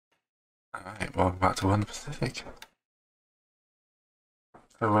Alright, well, back to One Pacific.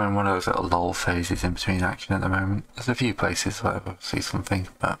 So we're in one of those little lull phases in between action at the moment. There's a few places where we'll see something,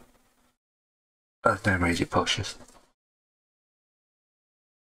 but there's no major pushes.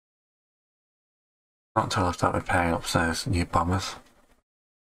 Not until I start repairing up those new bombers.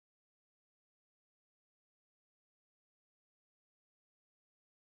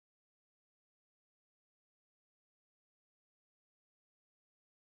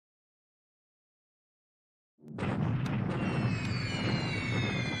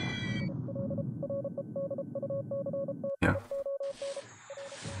 Yeah.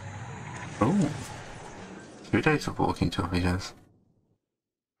 Ooh. 2 days of walking torpedoes.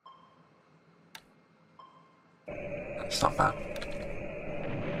 That's not bad.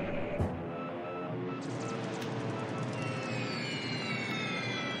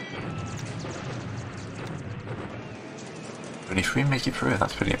 Only 3 make it through,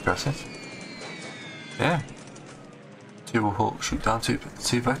 that's pretty impressive. Yeah. 2 will Hawk shoot down 2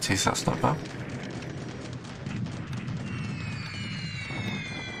 Betis, that's not bad.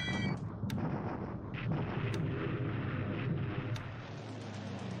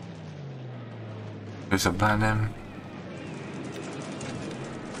 There's a Blenheim.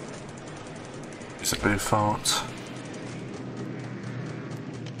 There's a Blue Fault.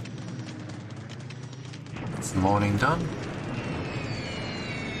 It's the morning done.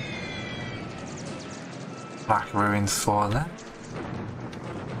 Black Ruins 4 there.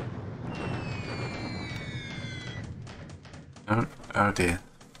 Oh dear.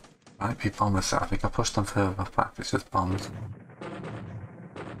 Might be bombers. I think I pushed them further back, it's just bombs.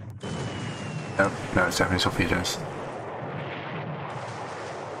 Nope, no, it's definitely torpedoes.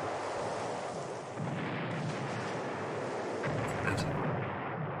 Good.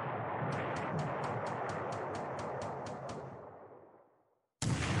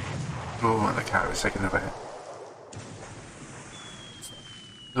 Oh, and the carrier's taking over here.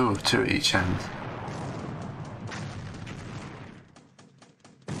 Ooh, 2 at each end.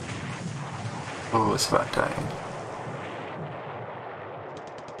 Oh, it's about dying.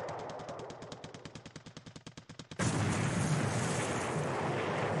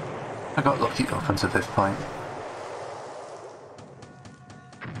 I got lucky up until this point.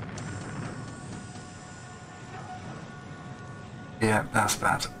 Yeah, that's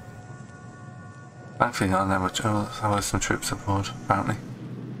bad. Thankfully not that much. Oh, there was some troops aboard, apparently.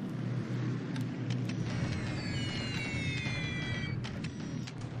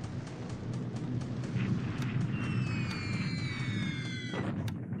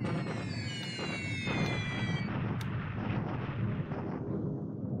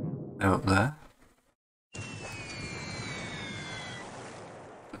 They're up there.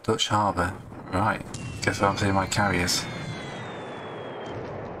 The Dutch harbour. Right. Guess I'm seeing my carriers.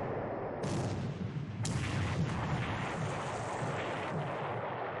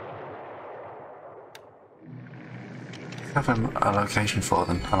 I have a location for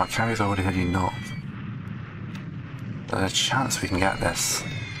them, and my carrier's already heading north. There's a chance we can get this.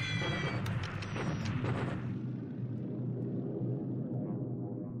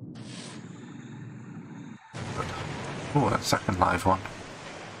 Oh, that second live one.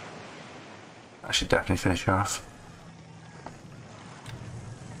 That should definitely finish her off.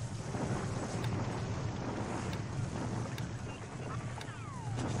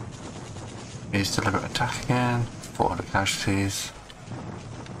 Use deliberate attack again. 400 casualties.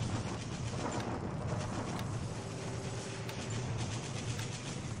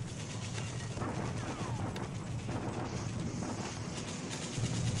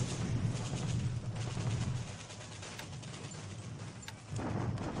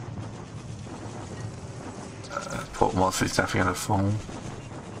 Port Moss is definitely going to fall.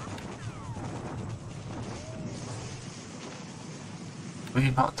 Will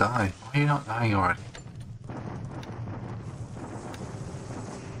you not die? Why are you not dying already?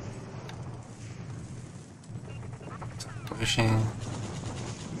 Pushing.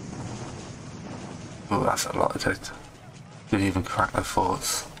 Oh, that's a lot of it. Didn't even crack the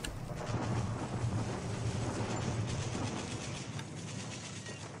forts.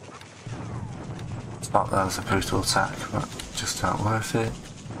 Thought that was supposed to attack, but just not worth it.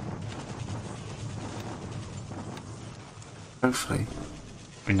 Hopefully,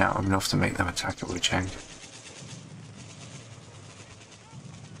 we now have enough to make them attack at Wuchang.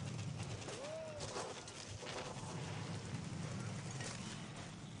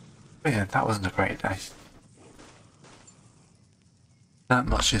 But yeah, that wasn't a great day. That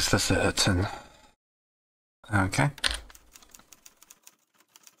much is for certain. Okay.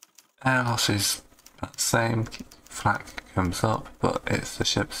 Air losses about the same. Flak comes up, but it's the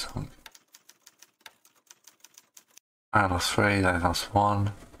ship sunk. I lost 3, they lost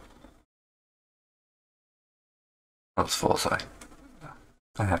 1. Lost 4, sorry.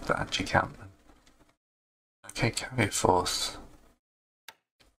 I have to actually count them. Okay, carrier force.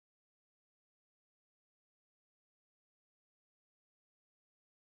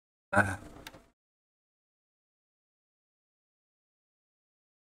 There.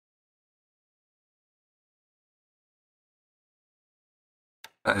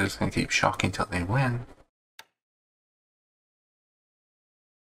 They're just going to keep shocking until they win.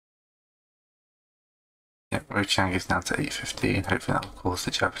 Yep, Rochang is now to 815. Hopefully that will cause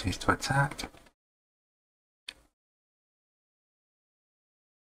the Japanese to attack.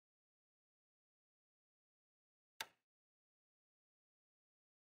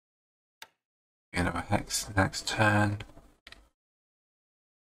 Another hex next turn.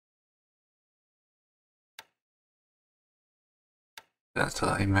 That's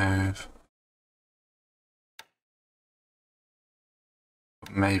till they move.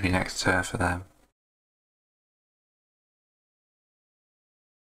 Maybe next turn for them.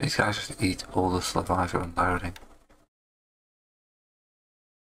 These guys just eat all the survivor unloading.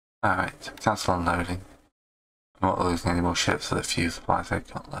 Alright, cancel unloading. I'm not losing any more ships for the few supplies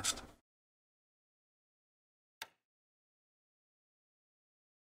they've got left.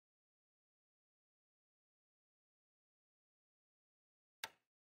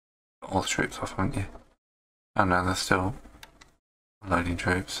 Got all the troops off, haven't you? Oh no, they're still unloading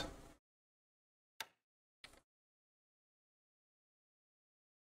troops.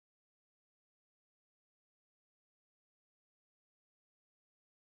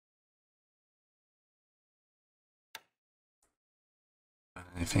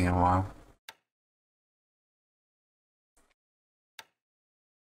 Anything in a while.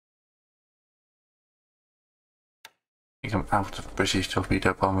 I think I'm out of British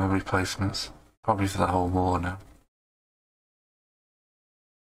torpedo bomber replacements. Probably for the whole war now.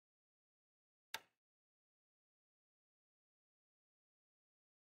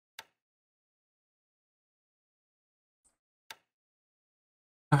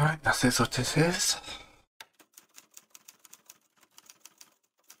 Alright, that's it what it is.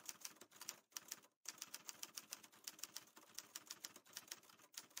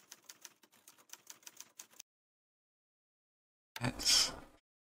 It's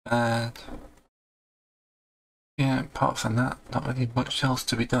bad. Yeah, apart from that, not really much else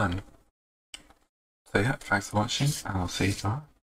to be done. So yeah, thanks for watching, and I'll see you tomorrow.